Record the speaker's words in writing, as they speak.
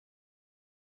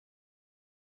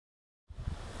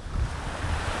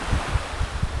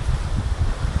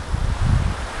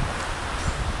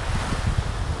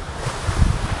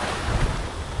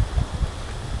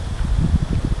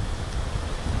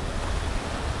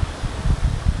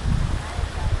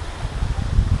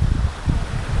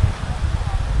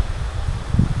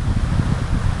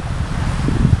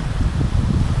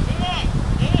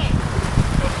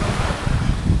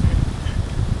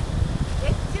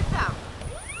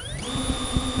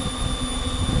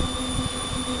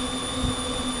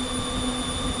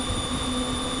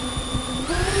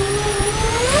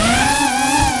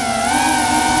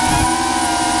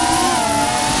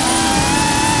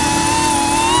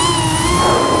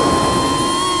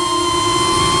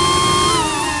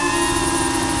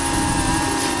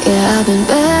I've been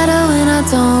better when I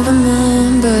don't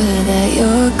remember that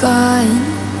you're gone.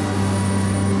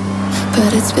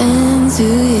 But it's been 2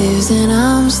 years and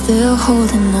I'm still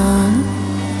holding on.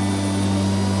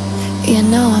 You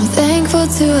know I'm thankful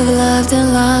to have loved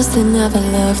and lost and never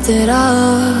loved at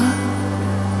all.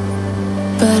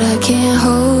 But I can't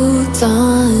hold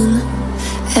on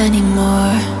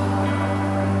anymore.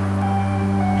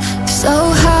 So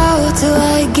how do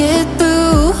I get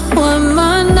through one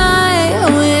more night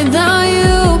without you?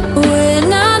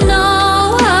 When I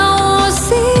know I won't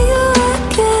see you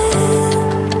again.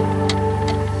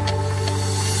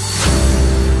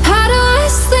 How do I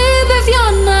sleep if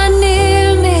you're not near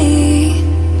me?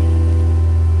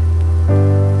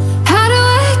 How do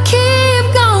I keep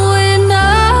going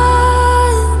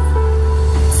on?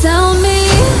 Tell me,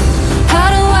 how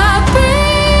do I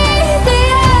breathe the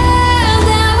air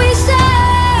that we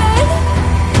shared?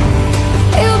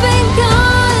 You've been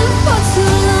gone for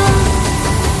too long,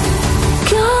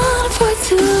 gone for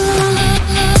too long.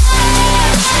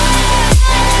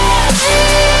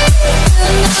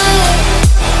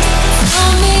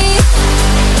 Tell me,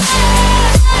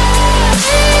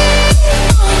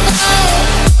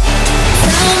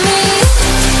 tell me,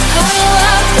 how do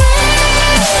I breathe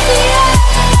the air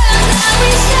that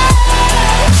we shared?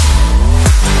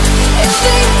 You've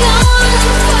been gone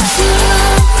for too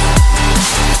long,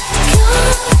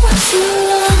 gone for too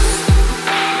long.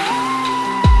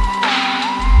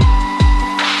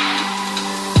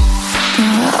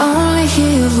 Now I only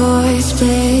hear your voice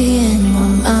playing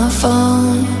on my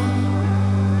phone.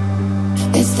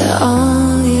 It's the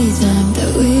only time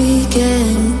that we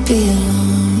can be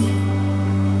alone.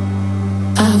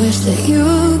 I wish that you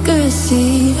could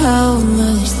see how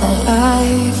much that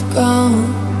I've grown,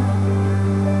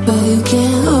 but you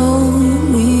can't hold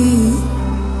me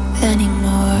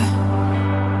anymore.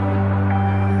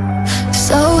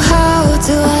 So how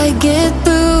do I get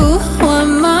through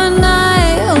one more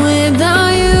night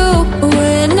without you?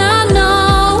 When I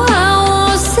know I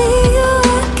won't see you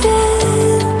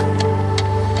again.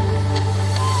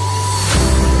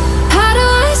 How do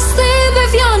I sleep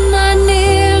if you're not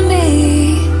near me?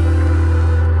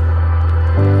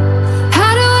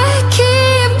 How do I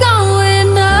keep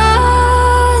going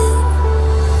on?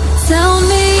 Tell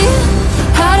me,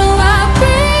 how do I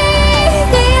breathe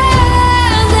the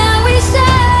air that we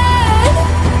shared?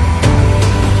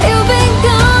 You've been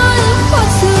gone for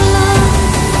too long,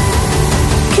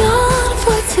 gone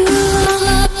for too long.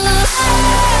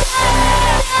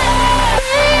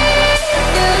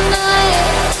 Good night.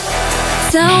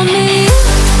 Tell me,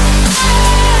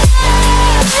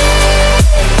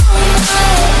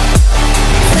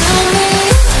 tell me,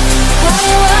 how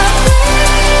do I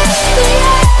breathe the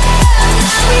air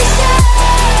that we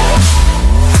shared?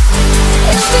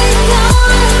 You've been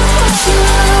gone for too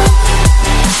long,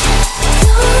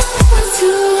 gone for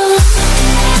too long.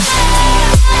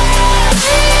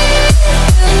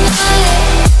 Good night.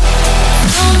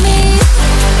 Tell me,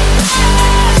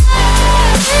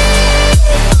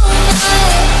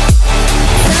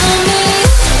 tell me,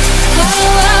 how do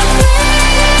I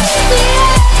breathe the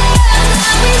air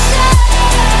that we shared?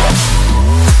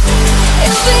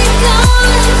 You've been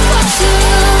gone for too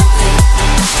long,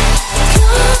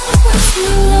 gone for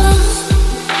too long.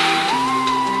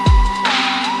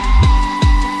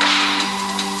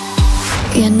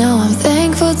 You know I'm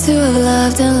thankful to have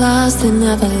loved and lost and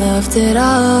never loved at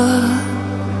all.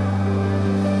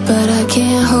 But I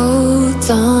can't hold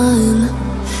on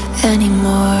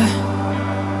anymore.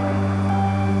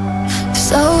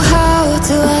 So how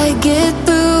do I get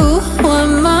through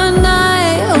one more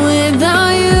night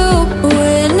without you?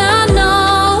 When I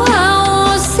know I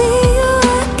won't see you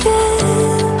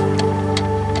again.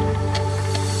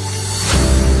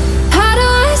 How do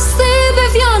I sleep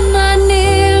if you're not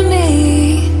near me?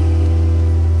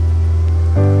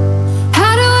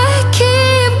 How do I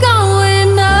keep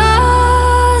going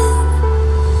on?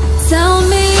 Tell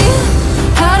me,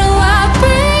 how do I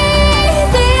breathe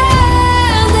the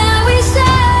air that we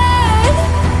shared?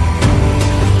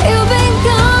 You've been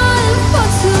gone for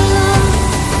too long,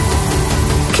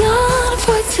 gone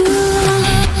for too long.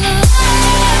 Good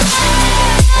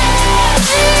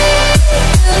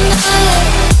night.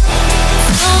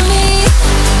 Tell me,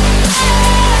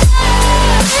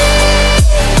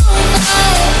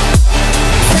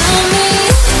 tell me,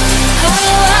 how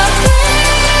do I breathe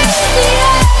the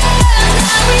air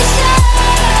that we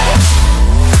shared?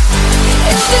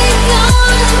 You've been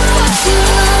gone for too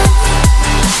long,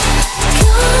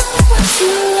 gone for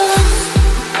too long.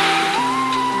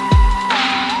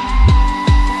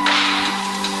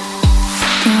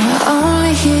 Now I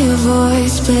only hear your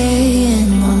voice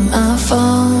playing on my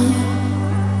phone.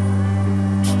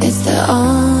 the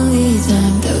only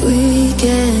time that we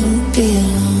can be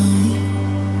alone.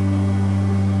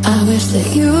 I wish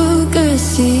that you could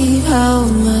see how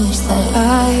much that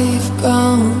I've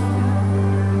grown,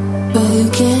 but you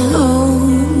can't hold